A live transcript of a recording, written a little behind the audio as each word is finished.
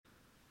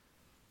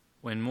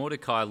When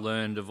Mordecai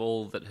learned of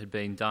all that had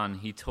been done,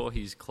 he tore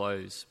his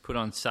clothes, put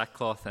on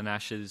sackcloth and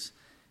ashes,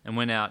 and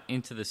went out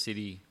into the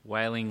city,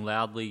 wailing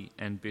loudly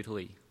and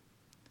bitterly.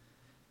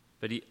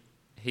 But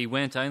he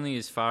went only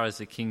as far as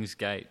the king's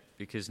gate,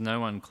 because no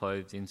one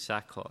clothed in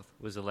sackcloth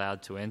was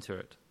allowed to enter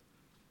it.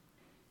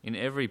 In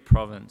every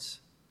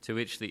province to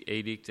which the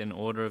edict and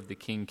order of the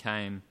king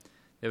came,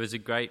 there was a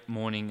great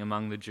mourning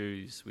among the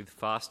Jews, with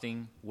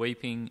fasting,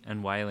 weeping,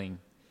 and wailing.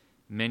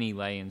 Many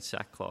lay in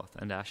sackcloth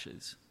and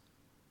ashes.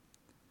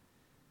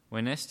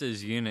 When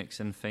Esther's eunuchs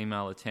and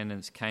female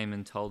attendants came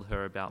and told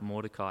her about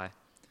Mordecai,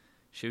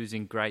 she was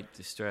in great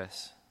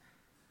distress.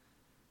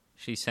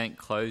 She sent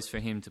clothes for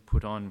him to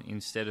put on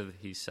instead of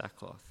his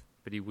sackcloth,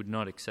 but he would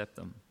not accept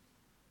them.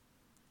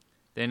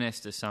 Then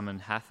Esther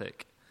summoned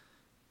Hathach,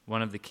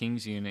 one of the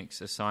king's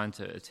eunuchs assigned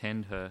to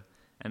attend her,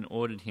 and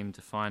ordered him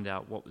to find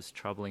out what was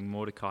troubling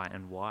Mordecai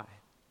and why.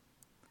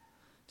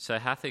 So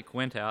Hathach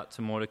went out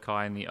to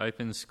Mordecai in the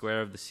open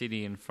square of the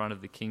city in front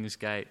of the king's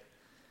gate.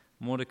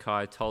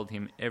 Mordecai told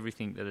him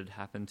everything that had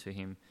happened to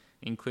him,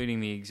 including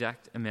the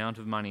exact amount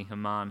of money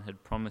Haman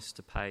had promised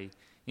to pay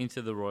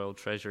into the royal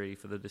treasury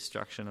for the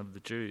destruction of the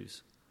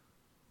Jews.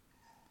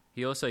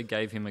 He also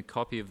gave him a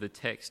copy of the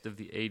text of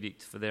the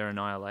edict for their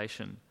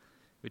annihilation,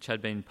 which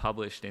had been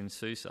published in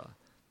Susa,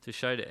 to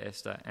show to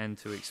Esther and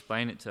to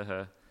explain it to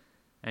her,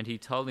 and he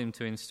told him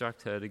to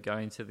instruct her to go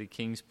into the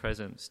king's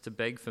presence to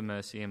beg for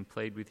mercy and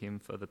plead with him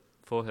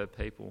for her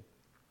people.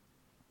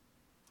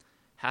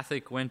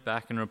 Hathach went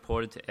back and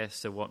reported to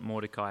Esther what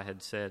Mordecai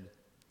had said.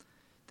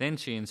 Then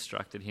she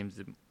instructed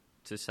him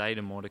to say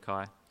to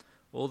Mordecai,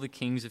 "All the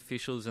king's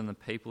officials and the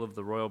people of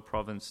the royal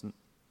provinces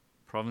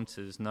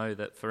know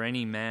that for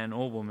any man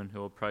or woman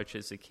who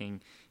approaches the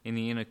king in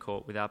the inner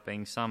court without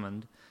being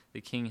summoned,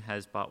 the king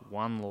has but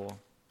one law,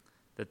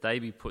 that they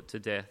be put to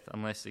death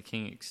unless the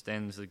king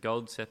extends the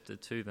gold scepter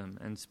to them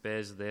and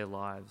spares their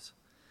lives.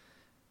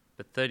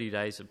 But 30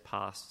 days have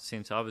passed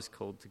since I was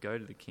called to go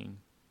to the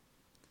king."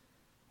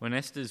 When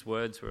Esther's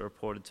words were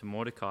reported to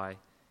Mordecai,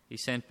 he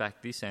sent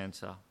back this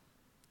answer: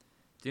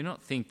 "Do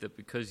not think that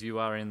because you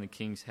are in the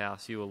king's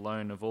house, you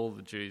alone of all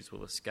the Jews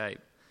will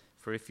escape.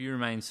 For if you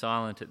remain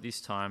silent at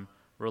this time,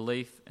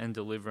 relief and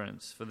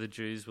deliverance for the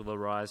Jews will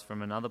arise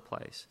from another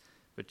place,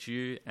 but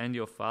you and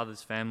your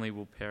father's family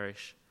will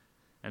perish.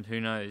 And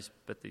who knows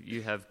but that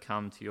you have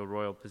come to your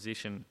royal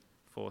position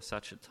for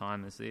such a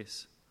time as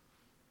this?"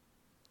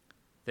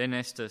 Then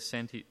Esther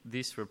sent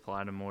this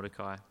reply to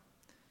Mordecai: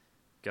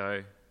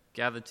 "Go,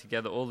 gather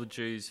together all the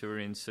Jews who are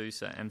in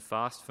Susa and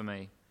fast for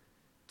me.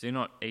 Do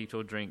not eat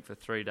or drink for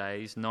 3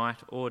 days,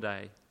 night or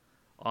day.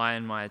 I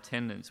and my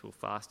attendants will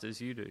fast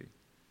as you do.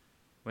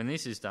 When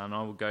this is done,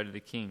 I will go to the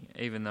king,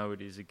 even though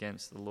it is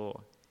against the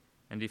law.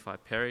 And if I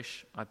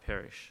perish, I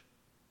perish."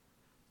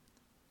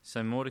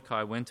 So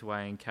Mordecai went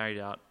away and carried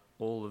out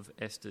all of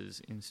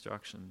Esther's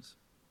instructions.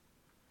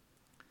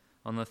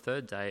 On the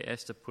 3rd day,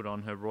 Esther put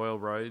on her royal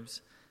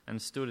robes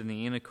and stood in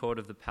the inner court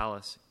of the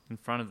palace in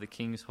front of the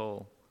king's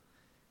hall.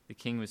 The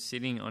king was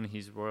sitting on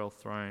his royal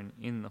throne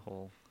in the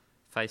hall,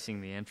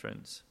 facing the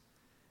entrance.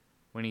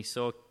 When he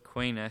saw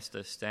Queen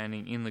Esther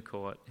standing in the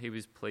court, he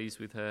was pleased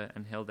with her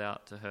and held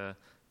out to her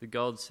the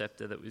gold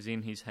scepter that was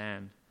in his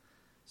hand.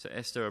 So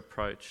Esther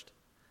approached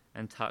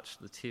and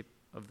touched the tip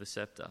of the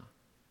scepter.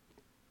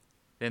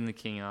 Then the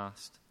king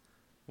asked,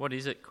 "What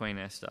is it, Queen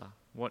Esther?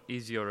 What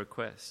is your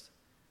request?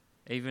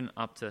 Even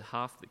up to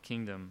half the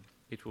kingdom,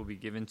 it will be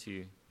given to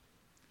you."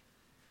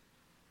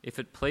 "If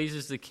it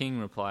pleases the king,"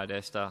 replied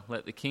Esther,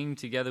 "let the king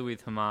together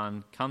with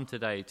Haman come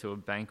today to a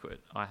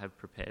banquet I have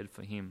prepared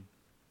for him."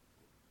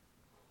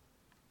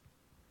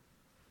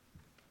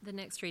 The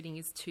next reading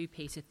is 2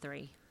 Peter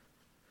 3.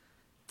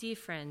 Dear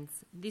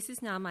friends, this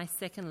is now my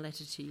second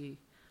letter to you.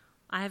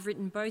 I have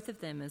written both of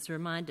them as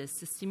reminders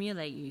to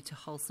stimulate you to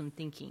wholesome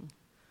thinking.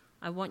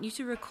 I want you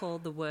to recall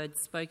the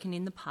words spoken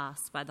in the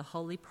past by the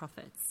holy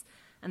prophets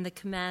and the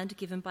command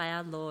given by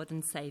our Lord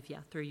and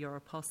Saviour through your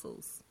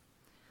apostles.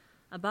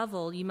 Above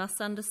all, you must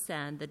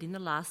understand that in the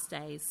last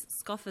days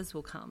scoffers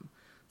will come,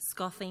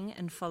 scoffing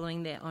and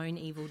following their own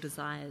evil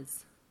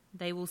desires.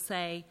 They will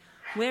say,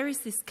 "Where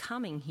is this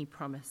coming he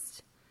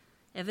promised?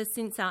 Ever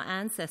since our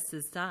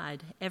ancestors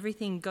died,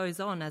 everything goes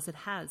on as it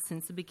has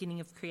since the beginning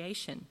of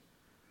creation."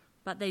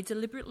 But they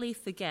deliberately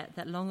forget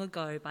that long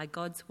ago, by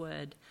God's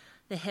word,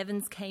 the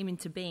heavens came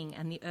into being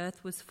and the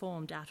earth was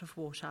formed out of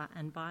water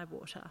and by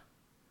water.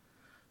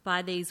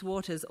 By these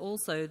waters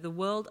also the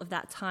world of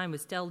that time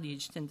was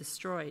deluged and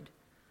destroyed.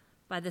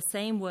 By the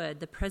same word,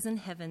 the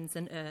present heavens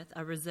and earth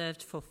are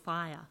reserved for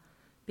fire,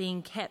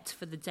 being kept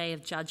for the day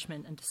of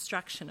judgment and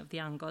destruction of the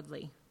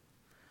ungodly.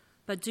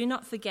 But do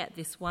not forget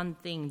this one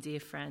thing, dear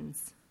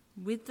friends.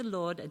 With the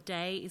Lord, a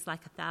day is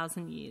like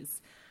 1,000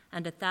 years,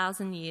 and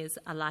 1,000 years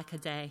are like a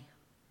day.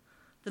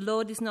 The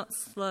Lord is not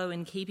slow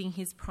in keeping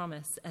his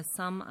promise, as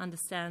some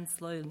understand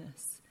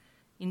slowness.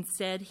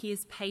 Instead, he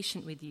is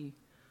patient with you,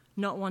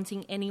 not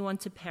wanting anyone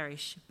to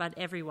perish, but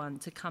everyone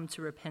to come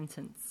to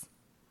repentance.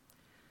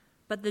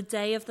 But the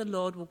day of the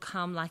Lord will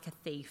come like a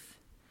thief.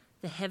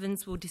 The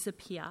heavens will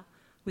disappear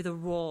with a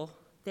roar,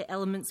 The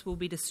elements will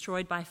be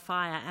destroyed by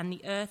fire, and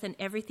the earth and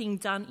everything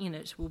done in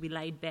it will be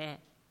laid bare.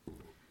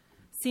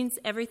 Since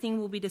everything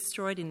will be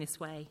destroyed in this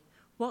way,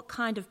 what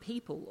kind of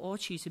people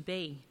ought you to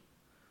be?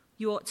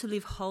 You ought to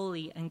live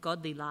holy and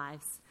godly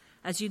lives,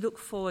 as you look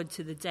forward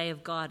to the day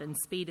of God and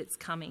speed its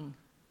coming.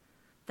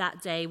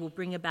 That day will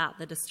bring about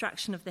the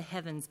destruction of the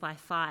heavens by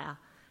fire,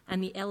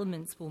 and the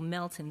elements will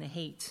melt in the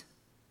heat.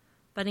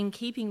 But in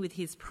keeping with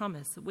his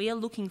promise, we are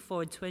looking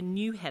forward to a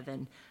new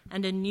heaven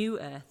and a new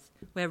earth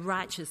where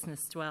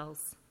righteousness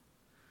dwells.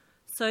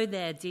 So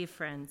there, dear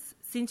friends,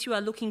 since you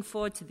are looking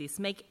forward to this,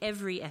 make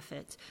every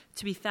effort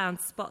to be found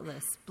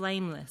spotless,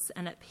 blameless,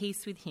 and at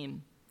peace with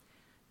him.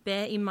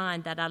 Bear in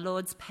mind that our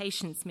Lord's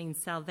patience means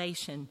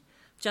salvation,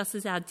 just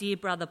as our dear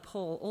brother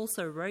Paul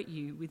also wrote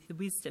you with the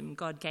wisdom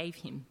God gave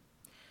him.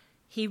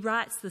 He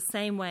writes the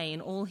same way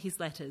in all his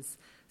letters,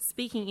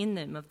 speaking in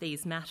them of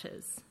these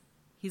matters.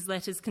 His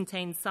letters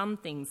contain some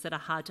things that are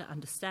hard to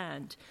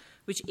understand,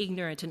 which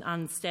ignorant and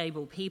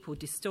unstable people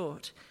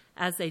distort,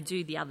 as they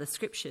do the other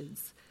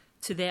scriptures,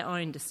 to their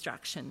own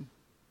destruction.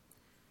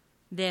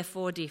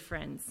 Therefore, dear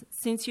friends,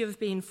 since you have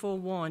been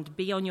forewarned,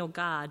 be on your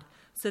guard,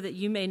 so that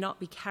you may not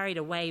be carried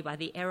away by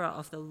the error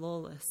of the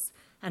lawless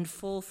and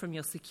fall from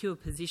your secure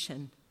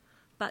position,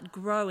 but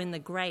grow in the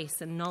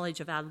grace and knowledge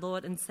of our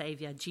Lord and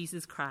Saviour,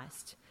 Jesus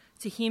Christ.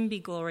 To him be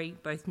glory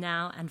both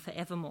now and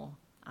forevermore.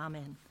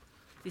 Amen.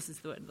 This is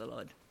the word of the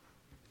Lord.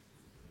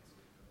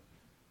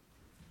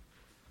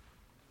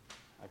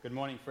 Good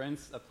morning,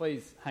 friends.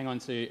 Please hang on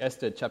to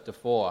Esther chapter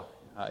 4,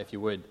 if you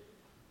would.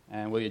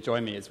 And will you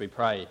join me as we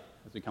pray,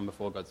 as we come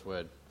before God's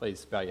word?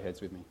 Please bow your heads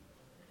with me.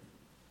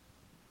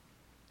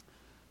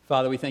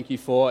 Father, we thank you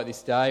for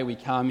this day. We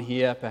come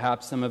here,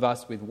 perhaps some of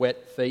us with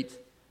wet feet,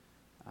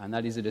 and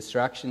that is a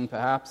distraction,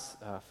 perhaps,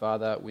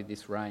 Father, with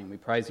this rain. We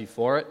praise you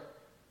for it.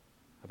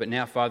 But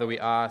now, Father, we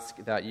ask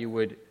that you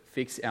would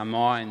fix our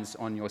minds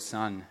on your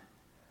Son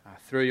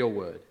through your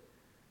word.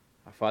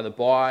 Father,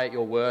 by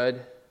your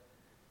word,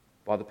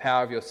 by the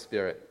power of your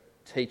Spirit,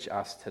 teach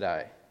us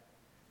today.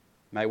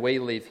 May we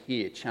live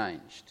here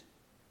changed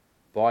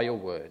by your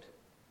word,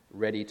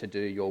 ready to do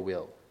your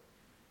will.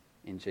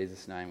 In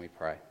Jesus' name we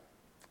pray.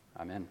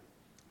 Amen.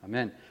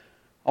 Amen.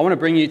 I want to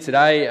bring you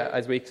today,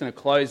 as we kind of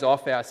close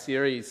off our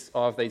series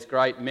of these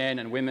great men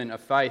and women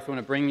of faith, I want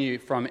to bring you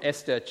from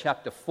Esther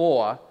chapter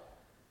 4.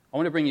 I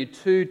want to bring you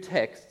two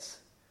texts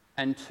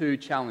and two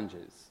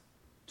challenges.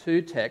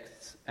 Two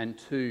texts and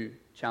two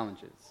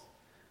challenges.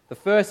 The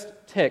first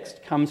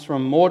text comes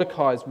from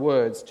Mordecai's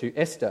words to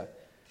Esther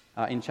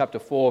in chapter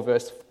 4,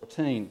 verse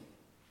 14.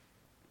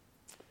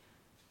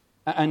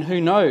 And who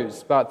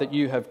knows but that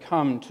you have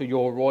come to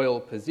your royal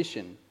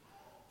position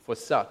for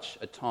such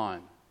a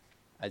time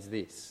as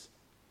this.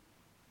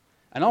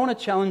 And I want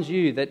to challenge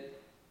you that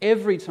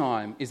every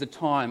time is a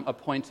time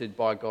appointed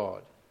by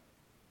God.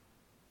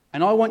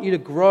 And I want you to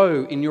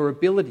grow in your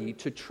ability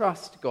to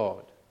trust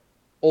God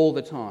all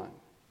the time.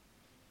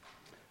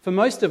 For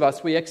most of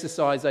us, we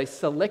exercise a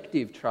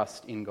selective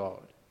trust in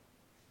God.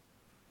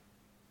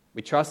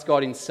 We trust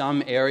God in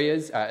some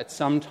areas, at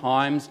some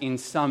times, in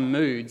some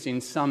moods,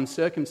 in some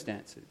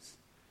circumstances.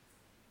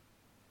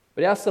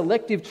 But our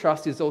selective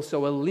trust is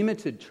also a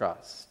limited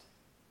trust,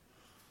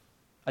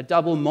 a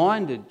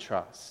double-minded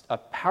trust, a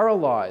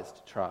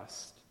paralysed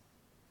trust,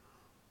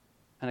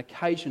 an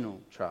occasional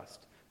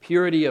trust.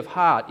 Purity of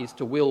heart is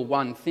to will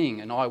one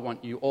thing, and I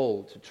want you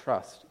all to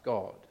trust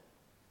God.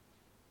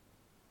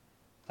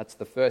 That's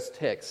the first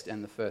text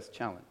and the first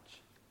challenge.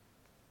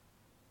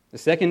 The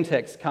second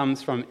text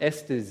comes from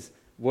Esther's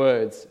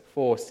words,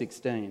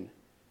 4:16.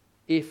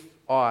 If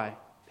I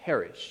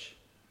perish,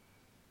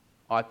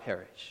 I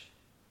perish.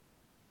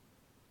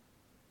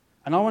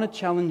 And I want to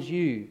challenge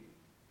you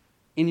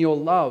in your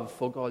love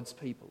for God's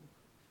people.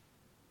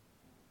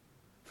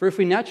 For if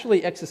we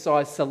naturally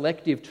exercise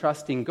selective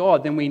trust in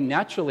God, then we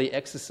naturally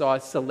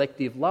exercise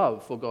selective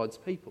love for God's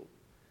people.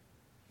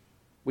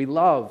 We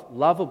love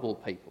lovable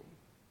people.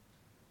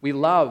 We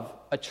love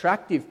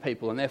attractive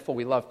people, and therefore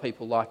we love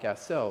people like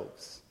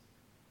ourselves.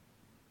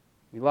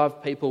 We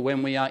love people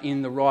when we are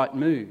in the right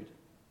mood.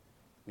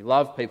 We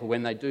love people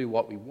when they do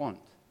what we want.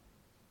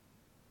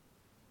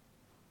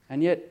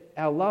 And yet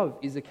our love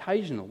is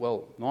occasional.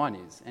 Well, mine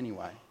is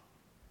anyway.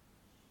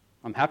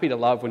 I'm happy to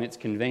love when it's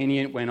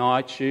convenient, when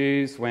I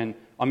choose, when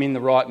I'm in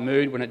the right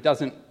mood, when it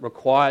doesn't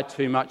require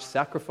too much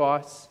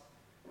sacrifice.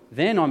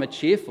 Then I'm a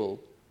cheerful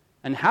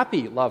and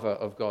happy lover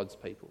of God's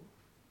people.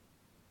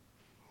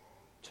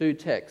 Two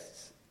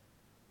texts,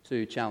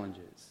 two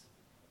challenges.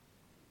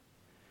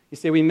 You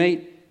see, we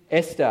meet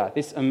Esther,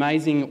 this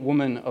amazing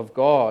woman of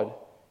God,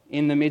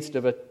 in the midst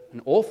of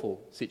an awful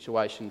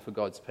situation for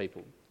God's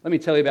people. Let me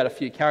tell you about a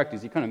few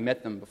characters. You kind of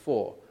met them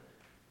before.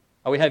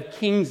 We have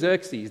King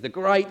Xerxes, the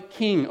great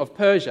king of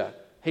Persia.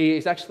 He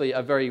is actually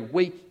a very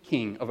weak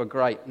king of a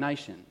great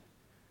nation.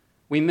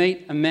 We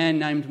meet a man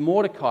named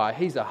Mordecai.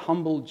 He's a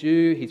humble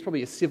Jew. He's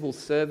probably a civil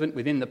servant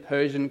within the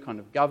Persian kind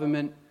of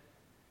government.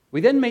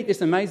 We then meet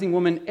this amazing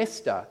woman,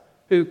 Esther,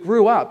 who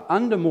grew up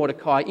under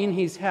Mordecai in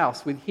his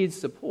house with his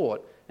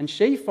support, and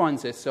she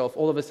finds herself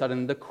all of a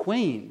sudden the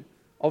queen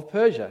of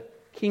Persia,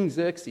 King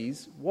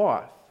Xerxes'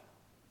 wife.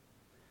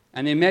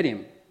 And there met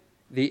him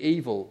the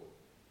evil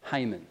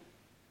Haman,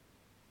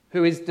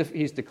 who is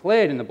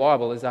declared in the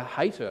Bible as a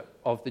hater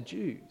of the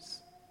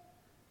Jews.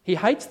 He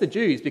hates the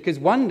Jews because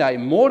one day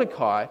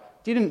Mordecai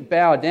didn't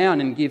bow down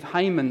and give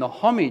Haman the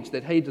homage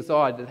that he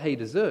desired that he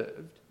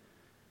deserved.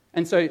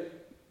 And so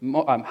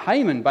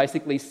Haman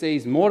basically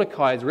sees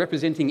Mordecai as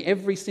representing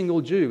every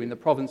single Jew in the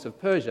province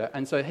of Persia,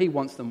 and so he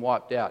wants them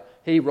wiped out.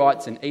 He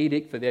writes an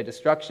edict for their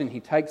destruction. He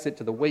takes it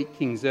to the weak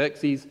King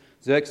Xerxes.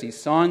 Xerxes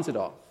signs it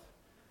off.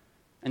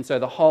 And so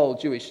the whole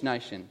Jewish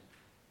nation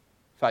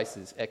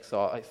faces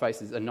exile,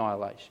 faces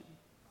annihilation.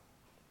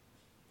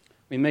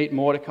 We meet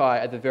Mordecai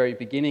at the very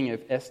beginning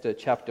of Esther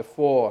chapter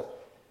 4,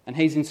 and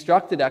he's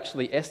instructed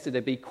actually Esther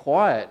to be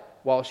quiet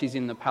while she's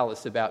in the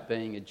palace about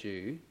being a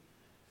Jew.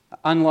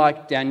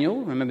 Unlike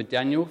Daniel, remember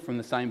Daniel from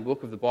the same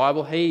book of the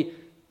Bible, he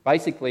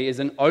basically is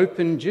an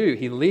open Jew.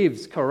 He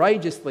lives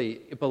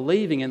courageously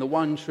believing in the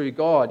one true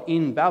God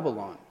in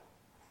Babylon.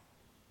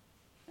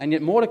 And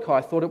yet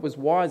Mordecai thought it was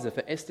wiser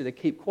for Esther to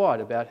keep quiet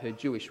about her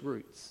Jewish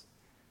roots.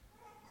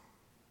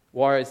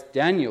 Whereas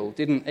Daniel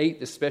didn't eat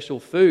the special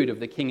food of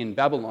the king in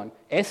Babylon,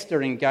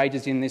 Esther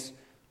engages in this,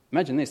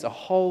 imagine this, a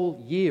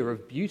whole year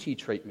of beauty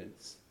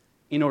treatments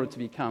in order to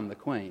become the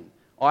queen.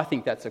 I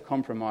think that's a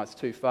compromise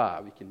too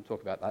far. We can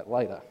talk about that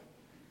later.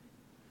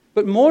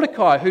 But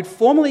Mordecai, who'd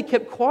formerly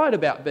kept quiet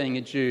about being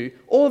a Jew,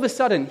 all of a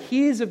sudden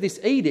hears of this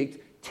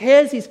edict,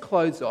 tears his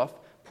clothes off,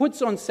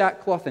 puts on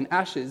sackcloth and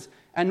ashes,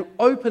 and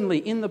openly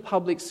in the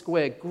public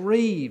square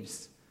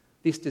grieves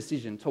this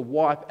decision to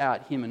wipe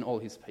out him and all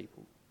his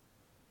people.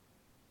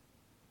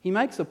 He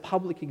makes a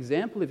public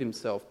example of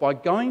himself by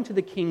going to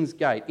the king's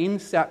gate in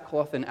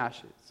sackcloth and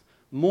ashes,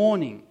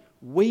 mourning,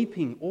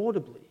 weeping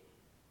audibly.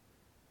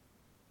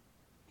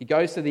 He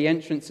goes to the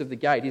entrance of the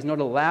gate. He's not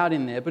allowed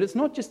in there, but it's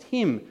not just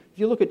him. If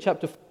you look at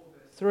chapter 4,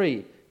 verse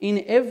 3,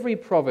 in every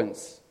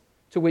province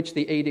to which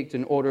the edict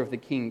and order of the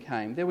king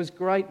came, there was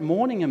great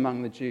mourning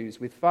among the Jews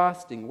with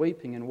fasting,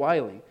 weeping and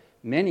wailing.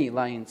 Many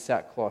lay in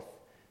sackcloth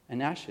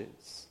and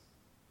ashes.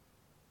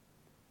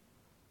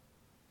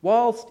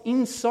 Whilst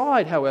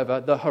inside, however,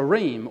 the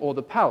harem or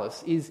the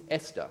palace is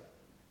Esther.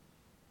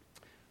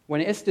 When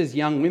Esther's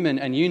young women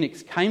and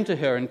eunuchs came to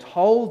her and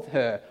told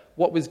her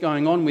what was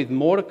going on with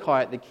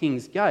Mordecai at the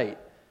king's gate,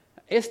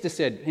 Esther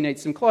said he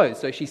needs some clothes.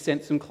 So she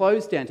sent some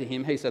clothes down to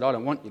him. He said, I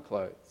don't want your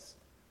clothes.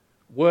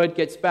 Word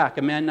gets back.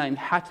 A man named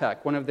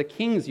Hattak, one of the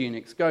king's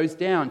eunuchs, goes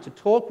down to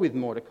talk with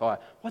Mordecai.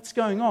 What's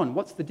going on?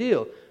 What's the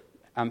deal?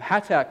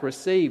 Hattak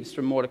receives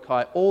from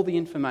Mordecai all the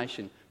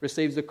information,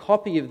 receives a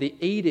copy of the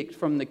edict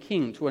from the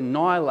king to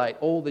annihilate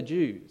all the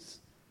Jews.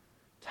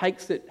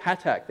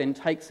 Hattak then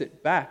takes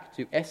it back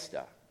to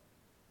Esther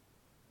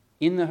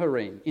in the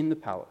harem, in the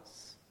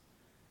palace.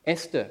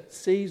 Esther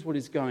sees what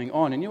is going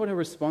on, and you know what her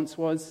response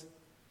was?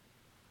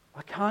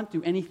 I can't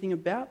do anything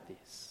about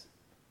this.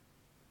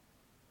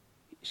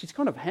 She's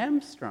kind of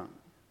hamstrung.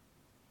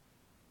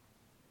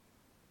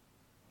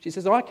 She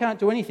says, I can't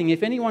do anything.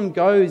 If anyone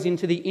goes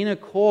into the inner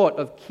court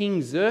of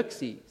King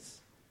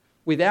Xerxes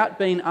without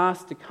being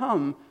asked to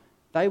come,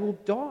 they will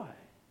die.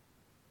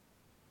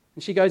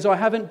 And she goes, I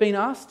haven't been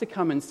asked to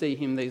come and see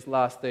him these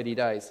last 30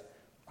 days.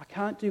 I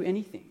can't do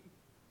anything.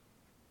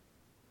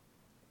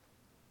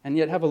 And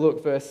yet, have a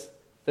look, verse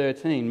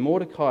 13.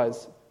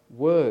 Mordecai's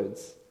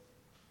words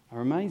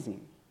are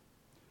amazing.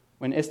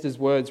 When Esther's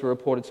words were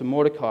reported to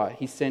Mordecai,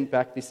 he sent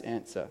back this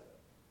answer.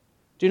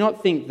 Do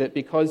not think that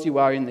because you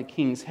are in the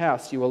king's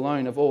house, you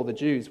alone of all the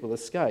Jews will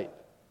escape.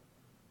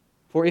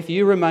 For if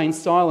you remain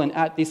silent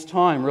at this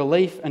time,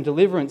 relief and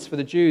deliverance for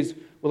the Jews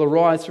will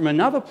arise from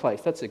another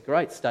place. That's a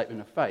great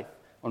statement of faith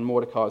on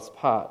Mordecai's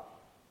part.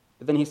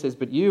 But then he says,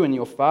 but you and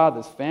your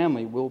father's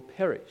family will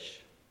perish.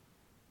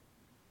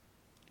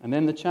 And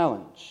then the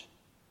challenge.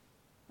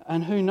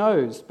 And who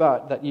knows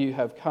but that you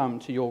have come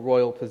to your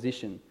royal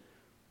position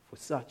for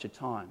such a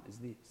time as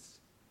this?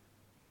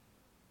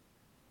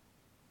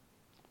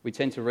 We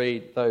tend to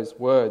read those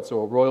words,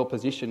 or royal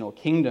position or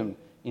kingdom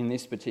in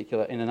this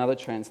particular, in another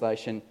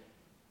translation.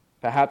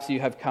 Perhaps you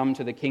have come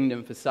to the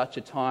kingdom for such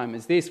a time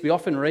as this. We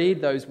often read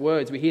those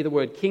words. We hear the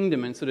word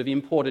kingdom and sort of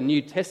import a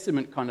New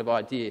Testament kind of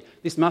idea.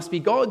 This must be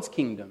God's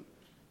kingdom.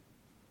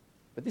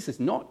 But this is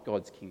not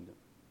God's kingdom.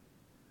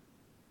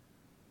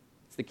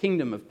 It's the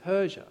kingdom of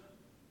Persia.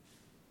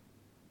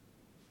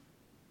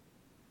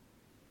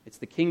 It's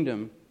the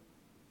kingdom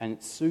and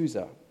it's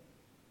Susa.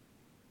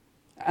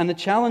 And the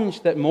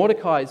challenge that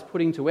Mordecai is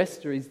putting to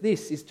Esther is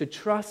this, is to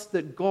trust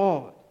that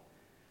God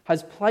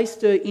has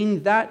placed her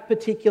in that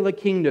particular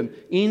kingdom,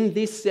 in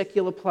this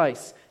secular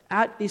place,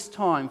 at this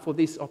time for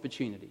this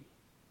opportunity.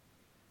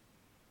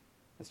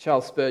 As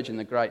Charles Spurgeon,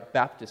 the great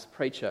Baptist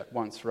preacher,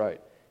 once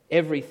wrote,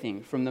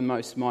 everything from the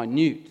most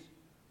minute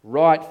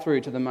right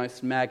through to the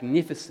most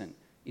magnificent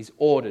is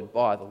ordered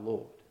by the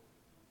Lord,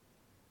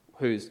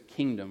 whose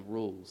kingdom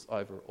rules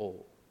over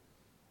all.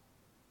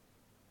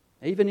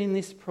 Even in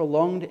this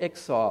prolonged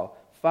exile,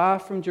 far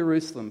from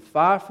Jerusalem,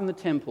 far from the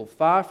temple,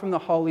 far from the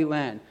Holy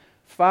Land,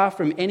 far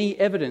from any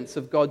evidence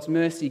of God's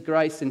mercy,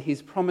 grace and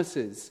his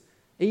promises,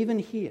 even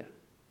here,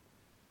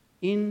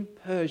 in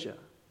Persia,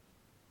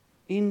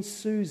 in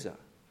Susa,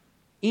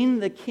 in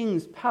the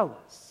king's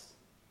palace,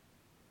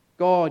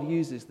 God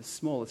uses the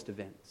smallest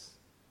events.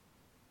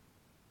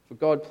 For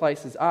God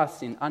places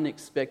us in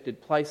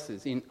unexpected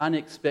places, in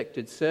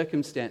unexpected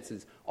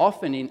circumstances,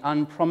 often in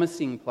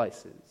unpromising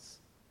places.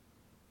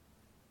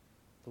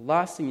 The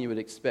last thing you would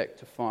expect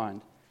to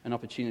find an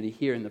opportunity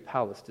here in the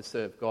palace to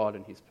serve God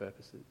and his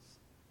purposes.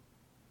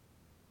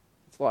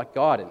 It's like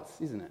guidance,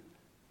 isn't it?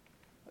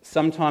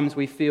 Sometimes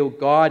we feel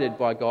guided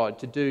by God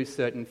to do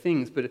certain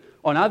things, but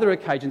on other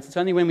occasions, it's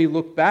only when we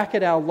look back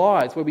at our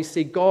lives where we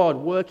see God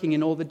working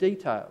in all the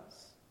details.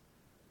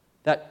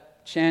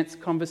 That chance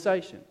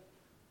conversation,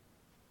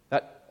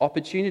 that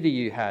opportunity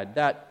you had,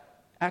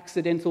 that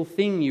accidental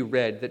thing you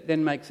read that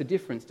then makes a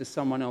difference to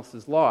someone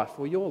else's life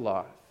or your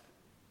life.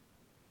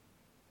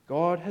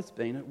 God has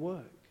been at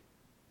work.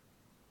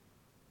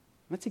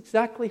 That's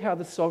exactly how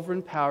the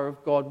sovereign power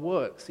of God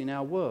works in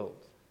our world.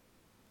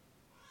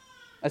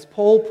 As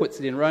Paul puts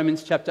it in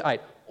Romans chapter 8,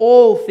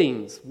 all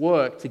things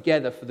work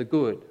together for the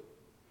good,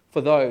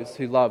 for those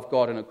who love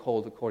God and are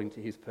called according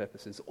to his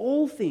purposes.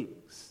 All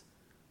things,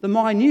 the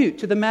minute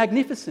to the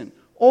magnificent,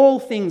 all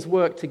things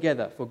work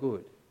together for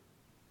good.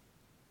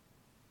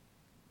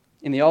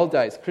 In the old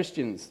days,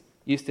 Christians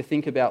used to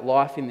think about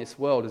life in this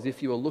world as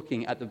if you were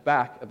looking at the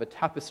back of a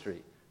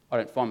tapestry. I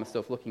don't find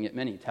myself looking at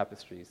many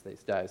tapestries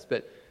these days,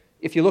 but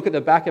if you look at the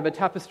back of a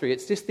tapestry,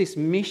 it's just this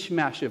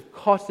mishmash of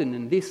cotton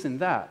and this and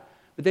that.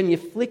 But then you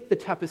flick the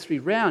tapestry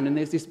round and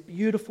there's this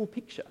beautiful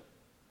picture.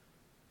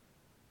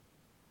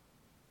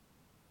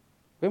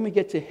 When we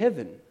get to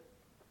heaven,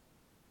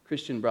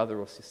 Christian brother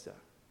or sister,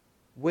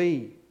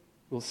 we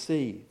will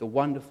see the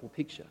wonderful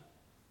picture.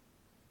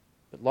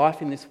 But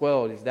life in this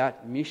world is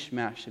that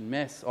mishmash and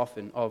mess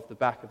often of the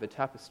back of a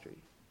tapestry.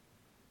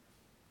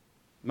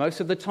 Most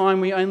of the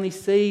time we only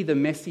see the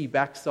messy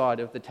backside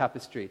of the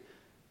tapestry.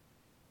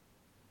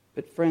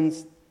 But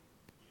friends,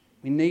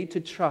 we need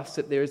to trust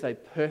that there is a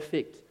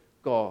perfect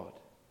God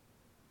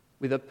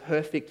with a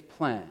perfect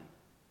plan,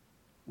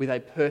 with a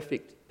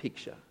perfect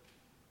picture.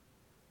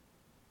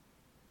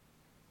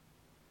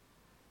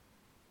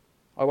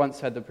 I once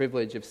had the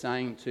privilege of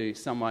saying to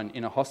someone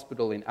in a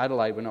hospital in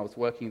Adelaide when I was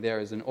working there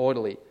as an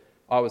orderly,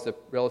 I was a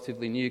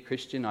relatively new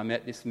Christian. I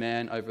met this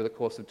man over the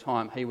course of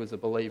time. He was a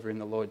believer in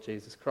the Lord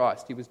Jesus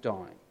Christ. He was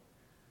dying.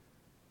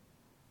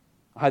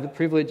 I had the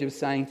privilege of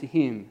saying to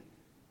him,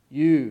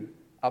 "You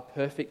are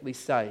perfectly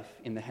safe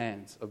in the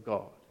hands of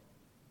God."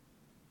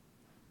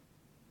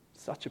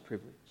 Such a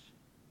privilege.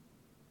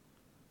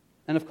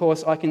 And of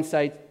course, what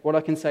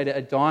I can say to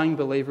a dying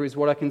believer is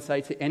what I can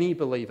say to any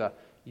believer.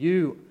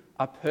 You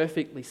are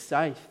perfectly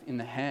safe in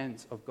the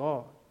hands of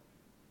God.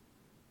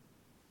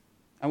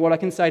 And what I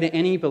can say to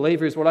any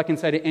believer is what I can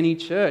say to any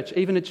church,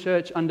 even a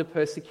church under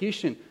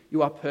persecution.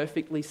 You are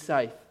perfectly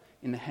safe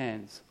in the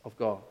hands of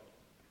God.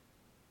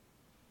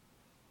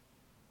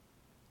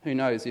 Who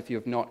knows if you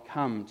have not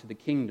come to the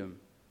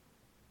kingdom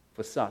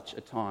for such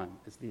a time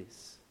as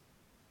this?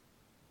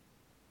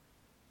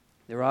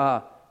 There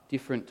are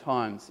different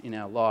times in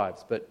our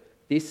lives, but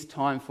this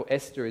time for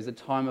Esther is a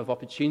time of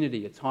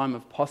opportunity, a time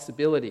of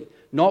possibility,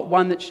 not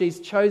one that she's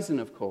chosen,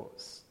 of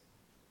course.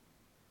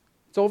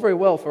 It's all very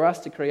well for us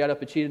to create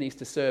opportunities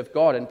to serve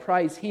God and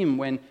praise Him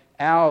when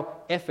our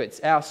efforts,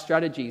 our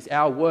strategies,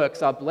 our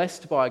works are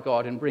blessed by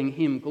God and bring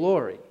Him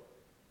glory.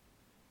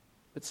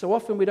 But so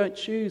often we don't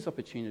choose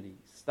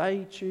opportunities.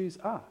 They choose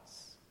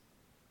us.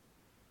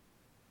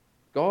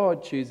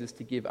 God chooses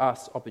to give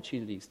us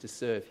opportunities to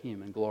serve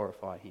Him and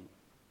glorify Him.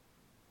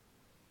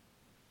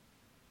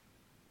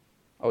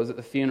 I was at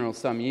the funeral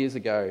some years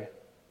ago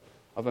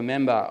of a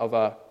member of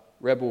a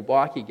rebel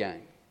bikie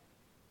gang.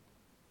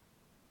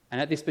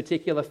 And at this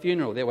particular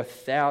funeral, there were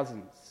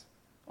thousands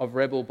of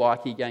rebel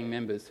bikie gang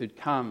members who'd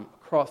come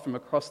from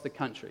across the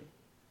country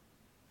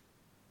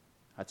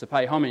to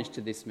pay homage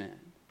to this man.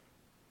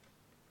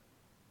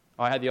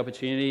 I had the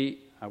opportunity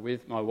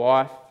with my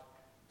wife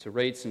to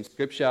read some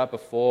scripture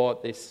before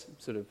this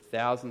sort of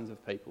thousands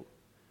of people.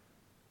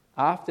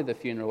 After the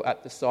funeral,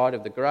 at the side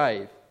of the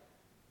grave,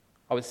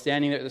 I was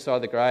standing there at the side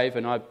of the grave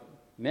and I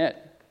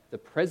met the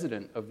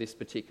president of this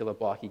particular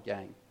bikie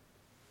gang.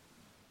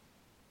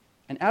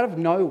 And out of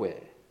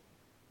nowhere,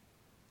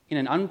 in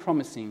an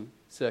unpromising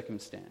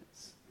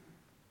circumstance,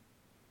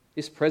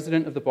 this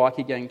president of the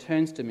bikie gang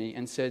turns to me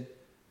and said,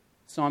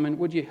 "Simon,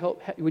 would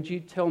you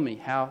tell me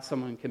how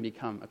someone can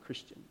become a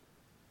Christian?"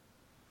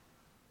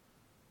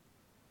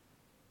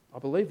 I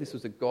believe this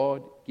was a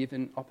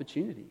God-given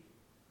opportunity.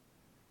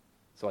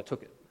 So I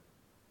took it.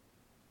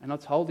 And I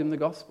told him the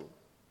gospel,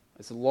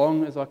 as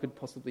long as I could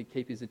possibly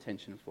keep his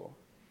attention for.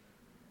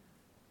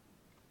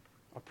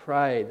 I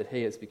pray that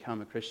he has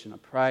become a Christian. I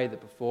pray that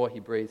before he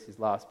breathes his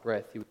last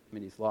breath, he would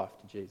commit his life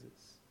to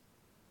Jesus.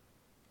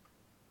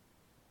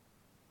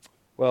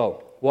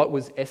 Well, what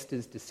was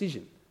Esther's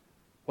decision?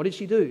 What did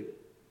she do?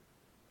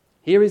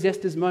 Here is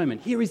Esther's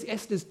moment. Here is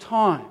Esther's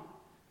time.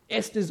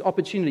 Esther's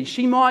opportunity.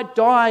 She might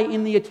die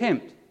in the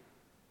attempt.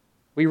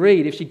 We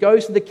read, if she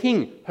goes to the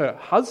king, her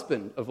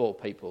husband of all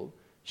people,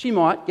 She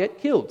might get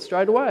killed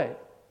straight away.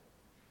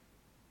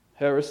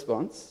 Her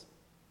response,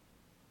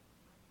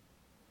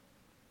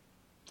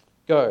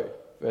 "Go,"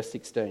 verse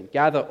 16,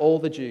 "gather all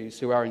the Jews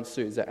who are in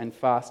Susa and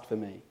fast for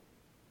me.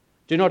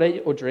 Do not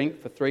eat or drink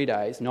for 3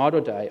 days, night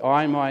or day.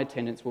 I and my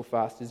attendants will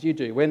fast as you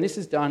do. When this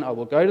is done, I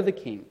will go to the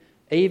king,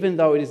 even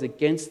though it is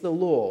against the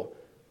law,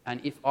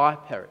 and if I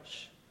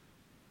perish,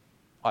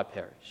 I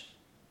perish."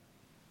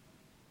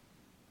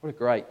 What a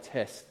great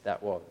test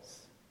that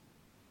was.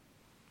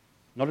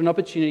 Not an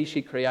opportunity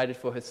she created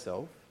for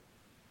herself.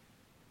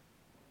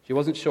 She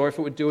wasn't sure if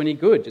it would do any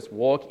good, just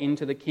walk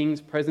into the king's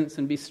presence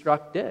and be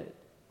struck dead.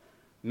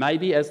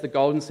 Maybe as the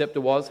golden scepter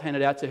was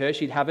handed out to her,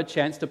 she'd have a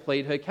chance to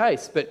plead her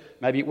case, but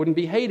maybe it wouldn't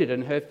be heeded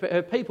and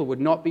her people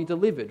would not be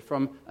delivered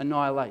from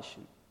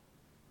annihilation.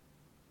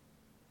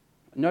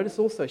 Notice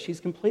also, she's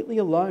completely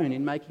alone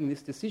in making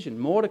this decision.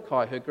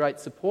 Mordecai, her great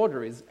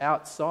supporter, is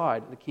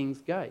outside the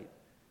king's gate.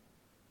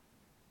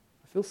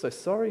 I feel so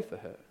sorry for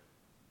her.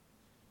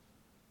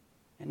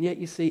 And yet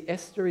you see,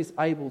 Esther is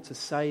able to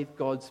save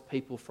God's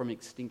people from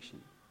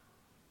extinction.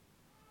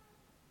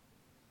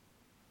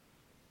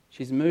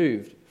 She's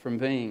moved from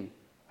being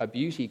a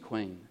beauty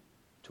queen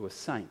to a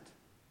saint.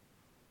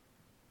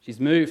 She's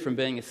moved from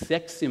being a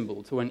sex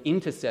symbol to an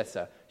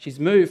intercessor. She's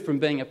moved from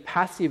being a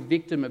passive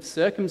victim of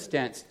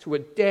circumstance to a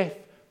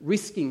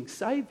death-risking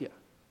saviour.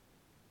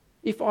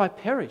 If I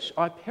perish,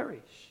 I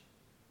perish.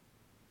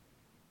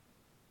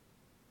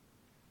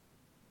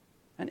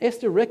 And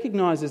Esther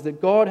recognises that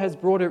God has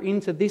brought her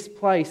into this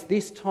place,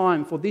 this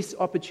time, for this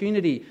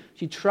opportunity.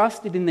 She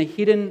trusted in the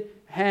hidden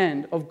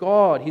hand of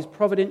God, his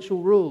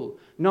providential rule,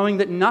 knowing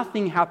that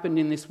nothing happened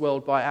in this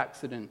world by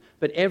accident,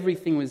 but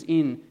everything was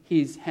in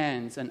his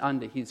hands and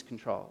under his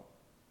control.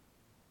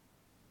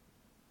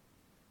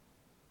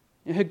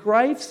 And her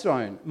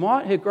gravestone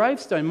might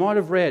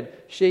have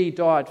read, "She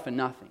died for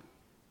nothing."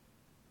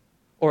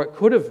 Or it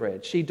could have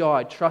read, "She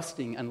died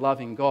trusting and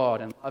loving God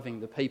and loving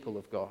the people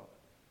of God."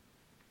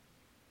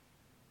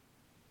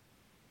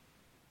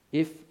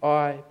 If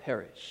I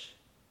perish,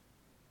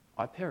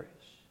 I perish.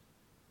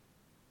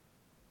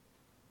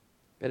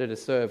 Better to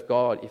serve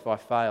God if I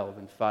fail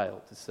than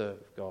fail to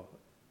serve God.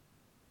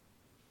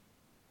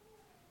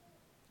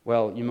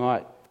 Well, you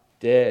might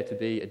dare to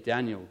be a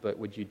Daniel, but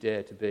would you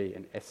dare to be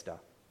an Esther?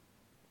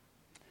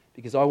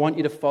 Because I want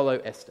you to follow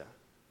Esther.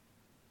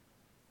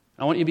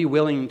 I want you to be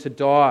willing to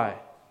die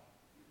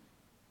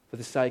for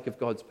the sake of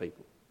God's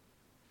people.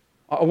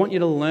 I want you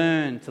to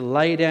learn to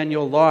lay down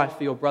your life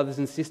for your brothers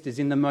and sisters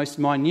in the most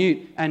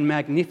minute and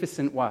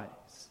magnificent ways.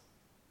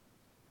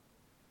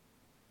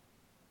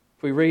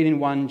 If we read in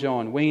 1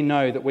 John, we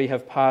know that we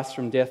have passed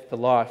from death to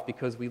life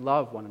because we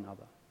love one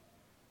another.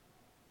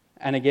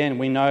 And again,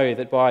 we know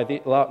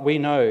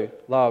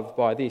love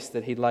by this,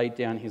 that he laid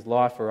down his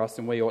life for us,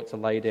 and we ought to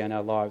lay down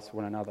our lives for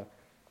one another.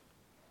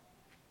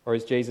 Or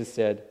as Jesus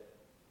said,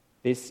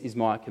 "This is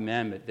my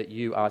commandment, that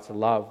you are to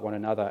love one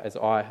another as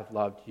I have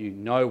loved you.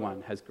 No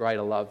one has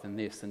greater love than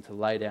this, than to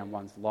lay down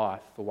one's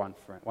life for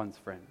one's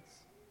friends."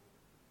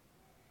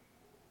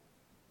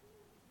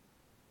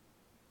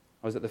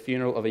 I was at the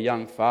funeral of a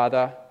young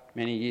father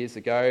many years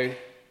ago.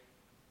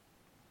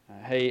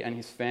 He and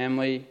his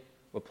family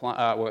were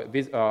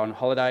on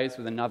holidays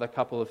with another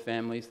couple of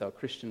families. They were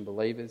Christian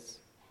believers.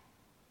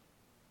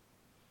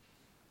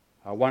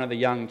 One of the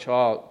young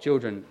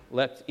children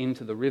leapt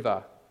into the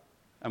river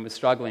and was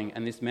struggling,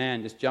 and this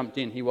man just jumped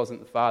in. He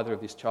wasn't the father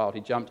of this child.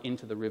 He jumped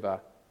into the river,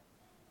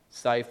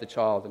 saved the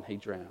child, and he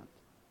drowned.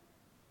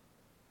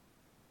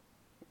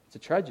 It's a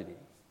tragedy.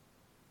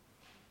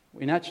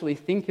 We naturally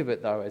think of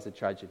it, though, as a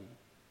tragedy.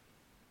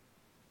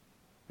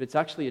 But it's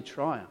actually a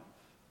triumph.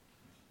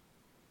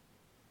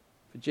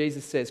 For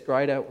Jesus says,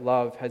 "Greater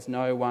love has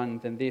no one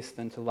than this,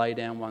 than to lay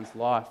down one's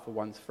life for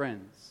one's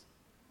friends."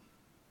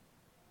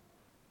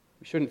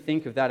 We shouldn't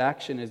think of that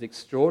action as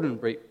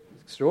extraordinary,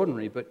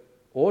 but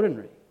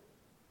ordinary,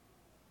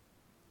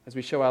 as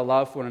we show our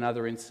love for one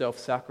another in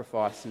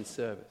self-sacrifice and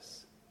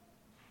service.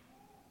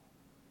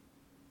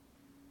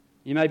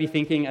 You may be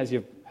thinking, as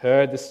you've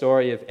heard the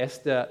story of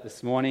Esther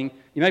this morning,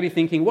 you may be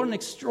thinking, what an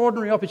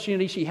extraordinary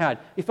opportunity she had.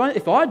 If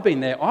I'd been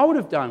there, I would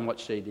have done what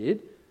she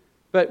did.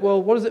 But,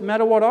 well, what does it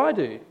matter what I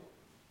do?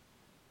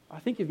 I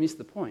think you've missed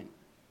the point.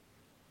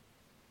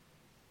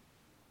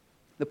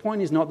 The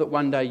point is not that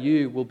one day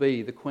you will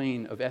be the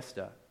Queen of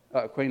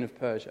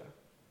Persia,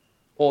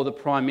 or the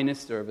Prime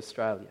Minister of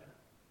Australia,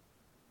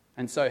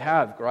 and so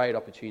have great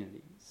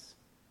opportunities.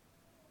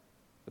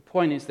 The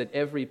point is that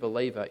every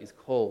believer is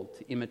called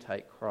to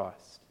imitate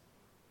Christ.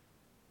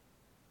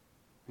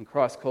 And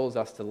Christ calls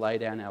us to lay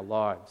down our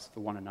lives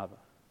for one another.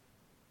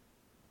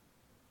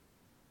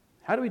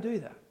 How do we do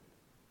that?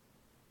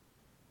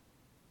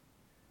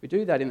 We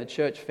do that in the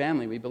church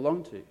family we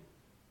belong to.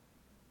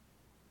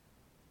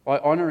 By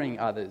honouring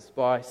others,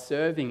 by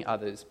serving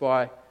others,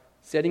 by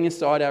setting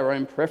aside our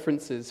own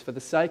preferences for the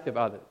sake of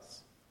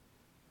others.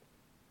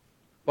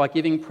 By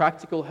giving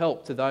practical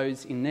help to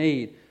those in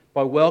need,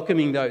 by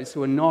welcoming those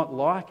who are not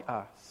like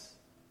us.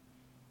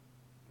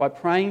 By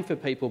praying for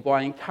people,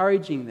 by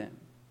encouraging them.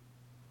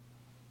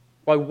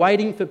 by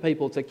waiting for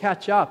people to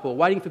catch up or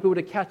waiting for people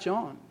to catch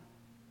on,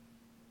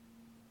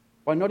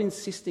 by not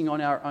insisting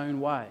on our own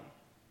way,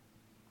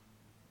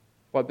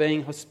 by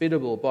being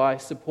hospitable, by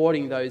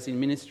supporting those in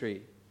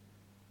ministry,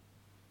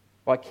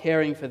 by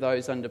caring for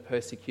those under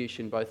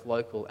persecution, both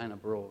local and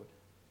abroad.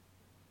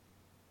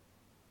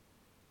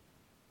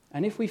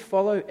 And if we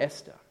follow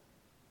Esther,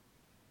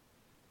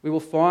 we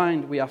will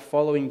find we are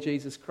following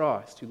Jesus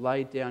Christ, who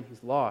laid down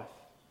his life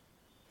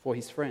for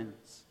his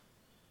friends.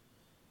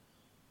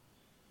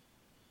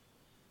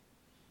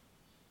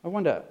 I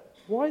wonder,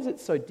 why is it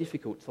so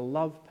difficult to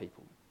love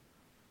people?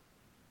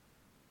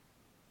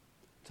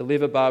 To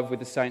live above with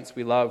the saints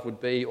we love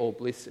would be all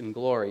bliss and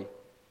glory.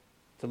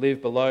 To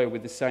live below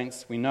with the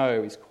saints we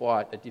know is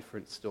quite a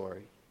different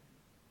story.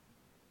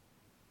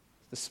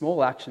 The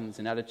small actions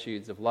and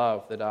attitudes of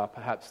love that are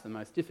perhaps the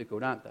most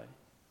difficult, aren't they?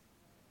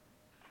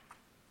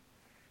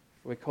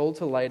 We're called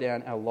to lay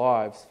down our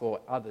lives for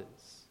others.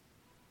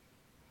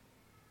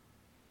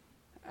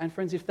 And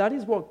friends, if that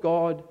is what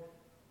God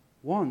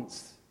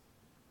wants,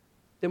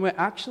 then we're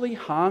actually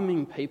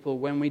harming people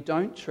when we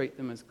don't treat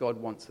them as God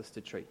wants us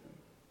to treat them.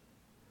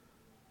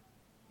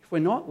 If we're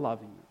not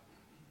loving them,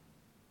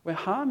 we're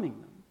harming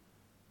them.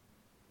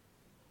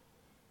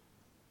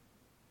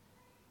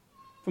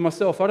 For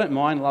myself, I don't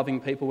mind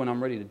loving people when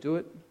I'm ready to do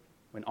it,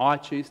 when I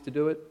choose to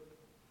do it,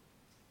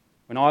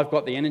 when I've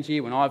got the energy,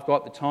 when I've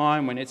got the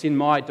time, when it's in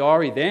my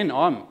diary, then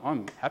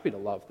I'm happy to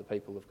love the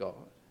people of God.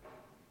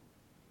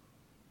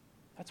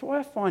 That's why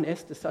I find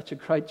Esther such a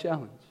great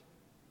challenge.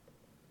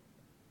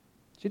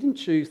 She didn't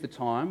choose the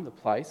time, the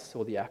place,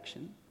 or the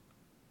action.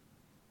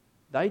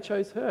 They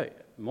chose her.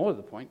 More to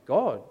the point,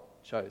 God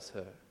chose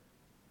her.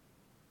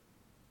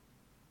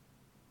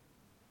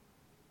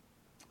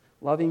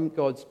 Loving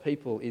God's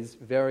people is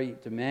very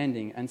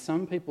demanding, and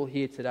some people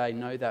here today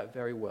know that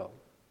very well.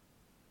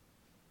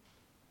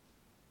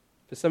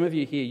 For some of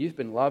you here, you've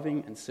been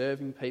loving and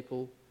serving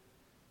people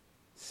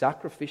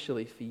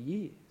sacrificially for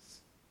years.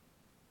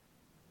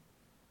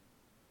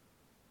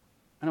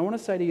 And I want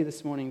to say to you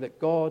this morning that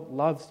God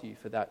loves you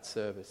for that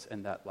service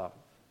and that love.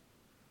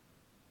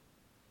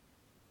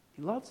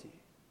 He loves you.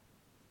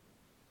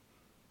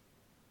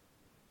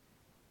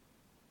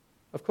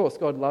 Of course,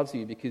 God loves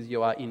you because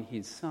you are in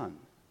his Son.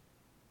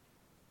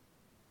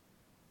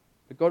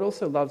 But God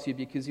also loves you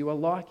because you are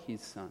like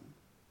his Son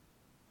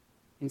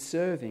in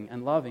serving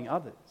and loving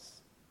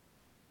others.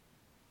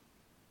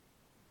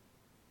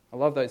 I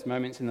love those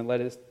moments in the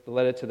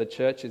letter to the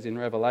churches in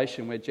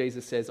Revelation where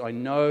Jesus says, I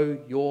know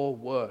your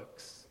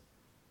works.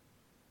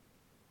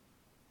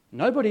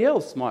 Nobody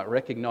else might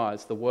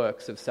recognise the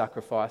works of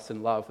sacrifice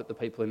and love that the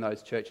people in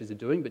those churches are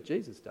doing, but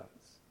Jesus does.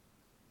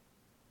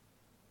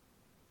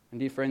 And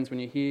dear friends, when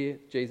you hear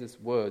Jesus'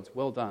 words,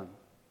 well done,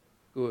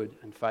 good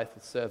and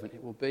faithful servant,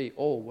 it will be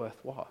all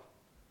worthwhile.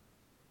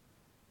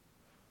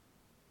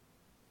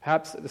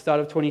 Perhaps at the start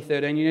of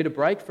 2013 you need a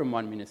break from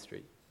one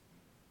ministry.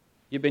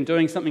 You've been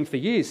doing something for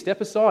years.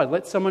 Step aside.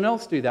 Let someone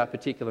else do that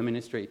particular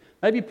ministry.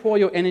 Maybe pour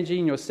your energy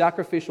and your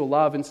sacrificial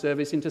love and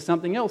service into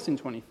something else in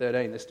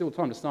 2013. There's still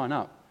time to sign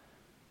up.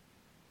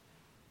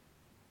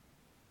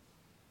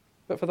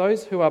 But for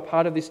those who are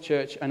part of this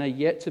church and are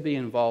yet to be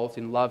involved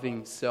in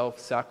loving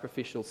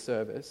self-sacrificial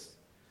service,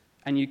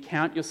 and you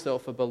count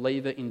yourself a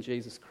believer in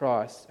Jesus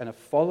Christ and a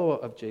follower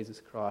of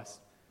Jesus Christ,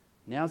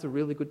 now's a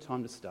really good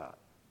time to start.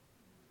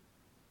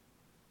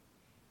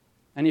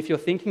 And if you're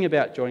thinking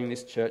about joining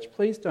this church,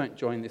 please don't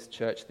join this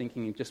church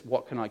thinking just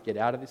what can I get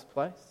out of this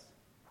place?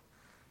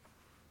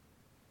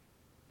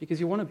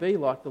 Because you want to be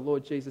like the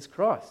Lord Jesus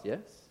Christ,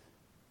 yes?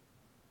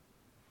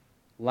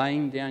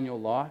 Laying down your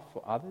life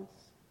for others.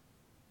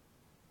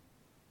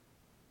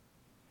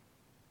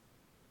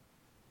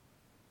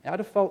 Our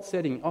default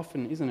setting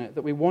often, isn't it,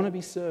 that we want to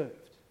be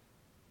served.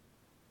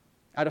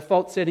 Our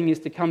default setting is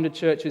to come to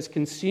church as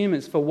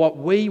consumers for what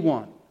we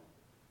want.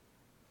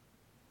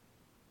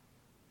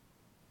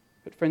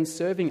 But friends,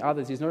 serving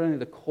others is not only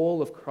the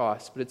call of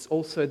Christ, but it's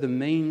also the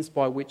means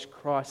by which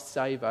Christ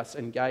saved us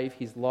and gave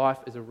his life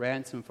as a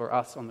ransom for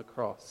us on the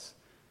cross.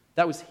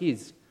 That was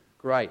his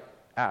great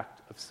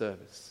act of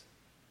service.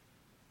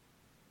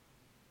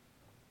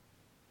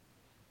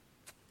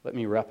 Let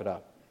me wrap it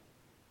up.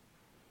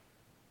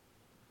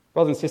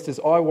 Brothers and sisters,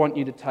 I want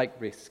you to take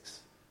risks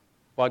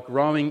by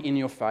growing in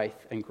your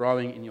faith and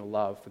growing in your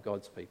love for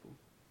God's people.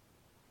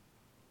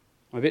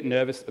 I'm a bit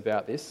nervous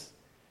about this.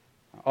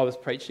 I was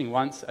preaching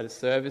once at a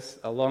service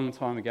a long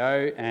time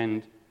ago,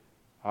 and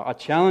I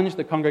challenged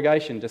the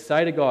congregation to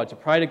say to God, to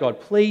pray to God,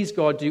 please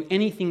God, do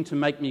anything to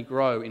make me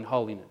grow in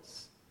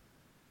holiness.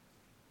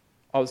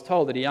 I was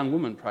told that a young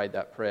woman prayed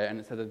that prayer and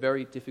has had a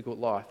very difficult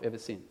life ever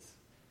since,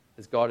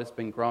 as God has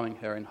been growing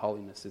her in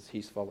holiness as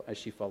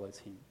she follows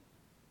him.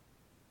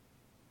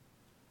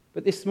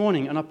 But this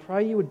morning, and I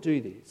pray you would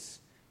do this,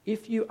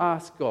 if you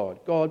ask God,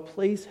 God,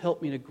 please help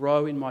me to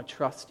grow in my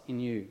trust in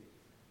you,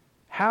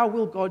 how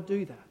will God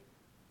do that?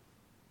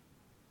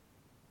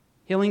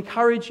 He'll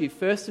encourage you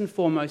first and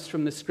foremost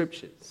from the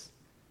Scriptures,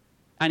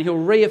 and he'll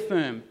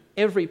reaffirm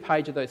every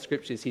page of those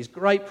Scriptures his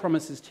great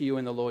promises to you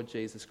in the Lord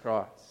Jesus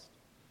Christ.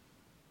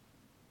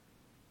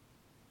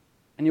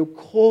 And he'll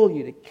call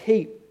you to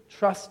keep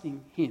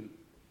trusting him.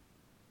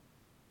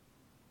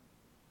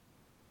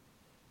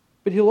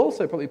 But he'll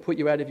also probably put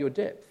you out of your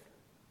depth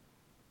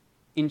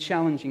in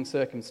challenging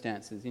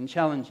circumstances, in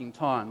challenging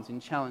times,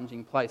 in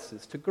challenging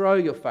places, to grow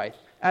your faith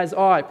as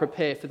I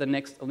prepare for the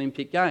next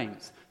Olympic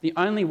Games. The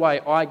only way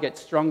I get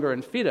stronger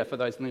and fitter for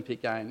those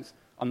Olympic Games,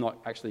 I'm not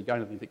actually going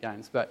to Olympic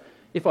Games, but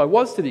if I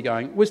was to be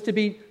going, was to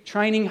be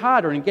training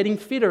harder and getting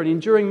fitter and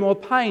enduring more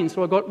pain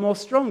so I got more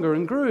stronger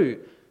and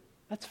grew.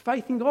 That's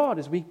faith in God.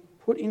 As we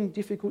put in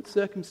difficult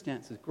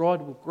circumstances, God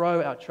will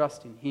grow our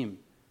trust in him.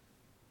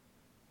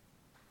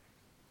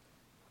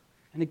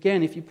 And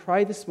again, if you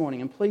pray this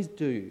morning, and please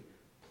do,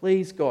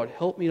 please, God,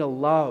 help me to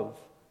love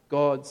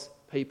God's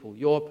people,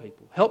 your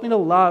people. Help me to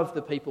love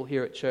the people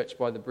here at Church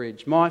by the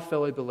Bridge, my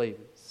fellow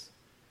believers,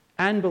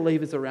 and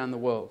believers around the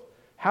world.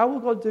 How will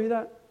God do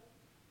that?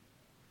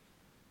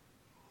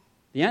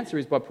 The answer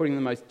is by putting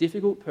the most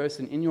difficult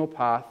person in your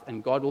path,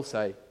 and God will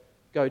say,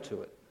 go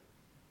to it.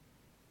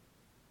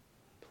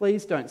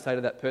 Please don't say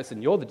to that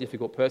person, you're the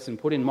difficult person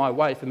put in my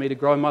way for me to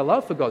grow in my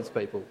love for God's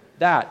people.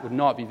 That would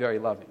not be very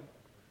loving.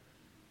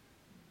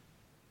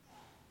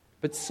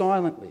 But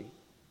silently,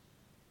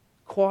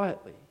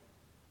 quietly,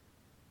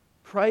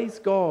 praise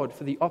God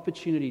for the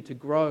opportunity to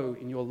grow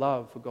in your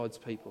love for God's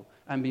people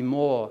and be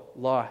more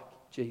like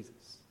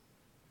Jesus.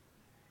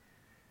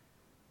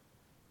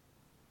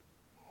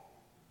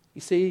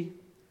 You see,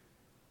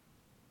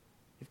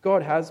 if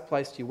God has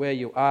placed you where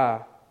you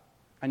are,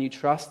 and you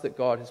trust that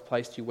God has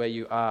placed you where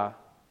you are,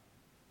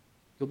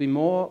 you'll be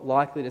more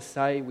likely to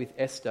say with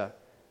Esther,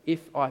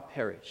 if I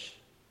perish,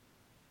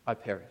 I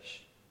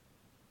perish.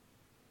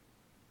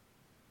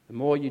 The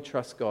more you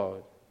trust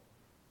God,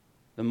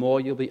 the more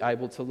you'll be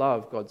able to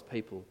love God's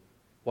people,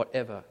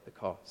 whatever the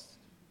cost.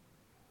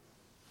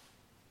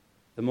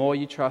 The more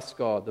you trust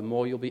God, the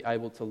more you'll be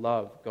able to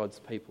love God's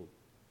people,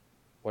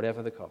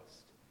 whatever the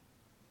cost.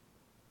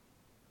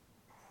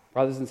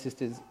 Brothers and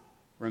sisters,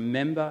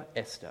 remember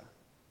Esther.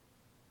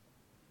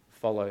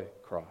 Follow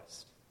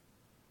Christ.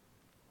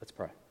 Let's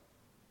pray.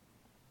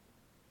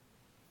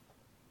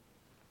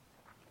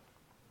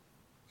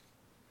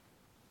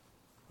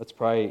 Let's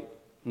pray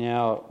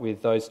now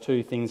with those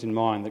two things in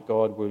mind, that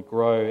God would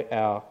grow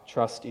our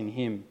trust in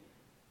him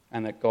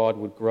and that God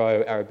would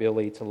grow our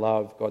ability to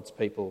love God's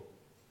people,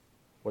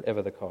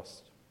 whatever the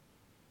cost.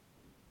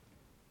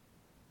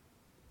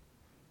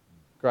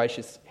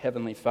 Gracious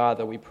Heavenly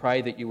Father, we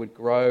pray that you would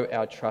grow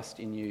our trust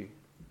in you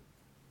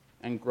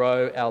and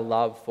grow our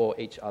love for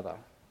each other.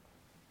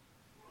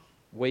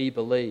 We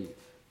believe.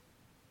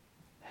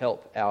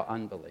 Help our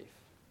unbelief.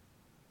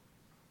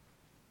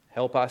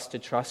 Help us to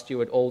trust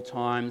you at all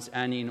times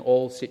and in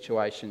all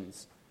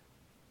situations.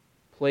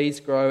 Please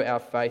grow our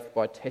faith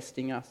by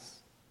testing us.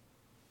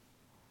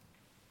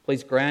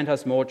 Please grant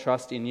us more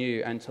trust in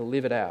you and to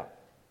live it out.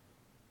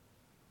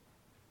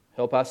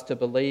 Help us to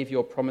believe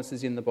your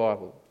promises in the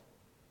Bible,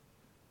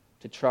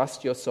 to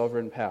trust your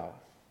sovereign power,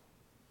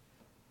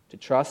 to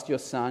trust your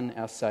Son,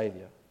 our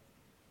Saviour,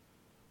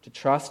 to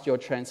trust your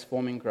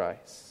transforming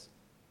grace,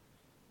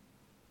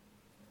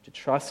 to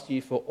trust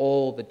you for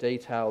all the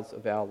details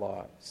of our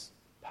lives,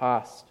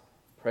 past,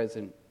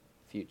 present,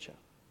 future.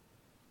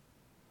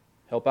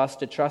 Help us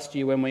to trust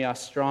you when we are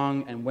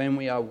strong and when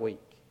we are weak,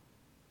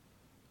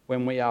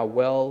 when we are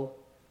well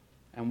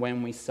and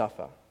when we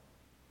suffer.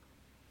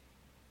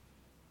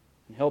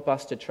 And help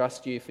us to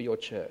trust you for your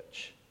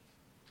church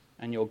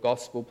and your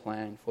gospel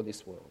plan for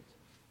this world.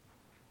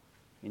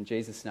 In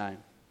Jesus' name,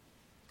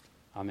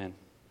 amen.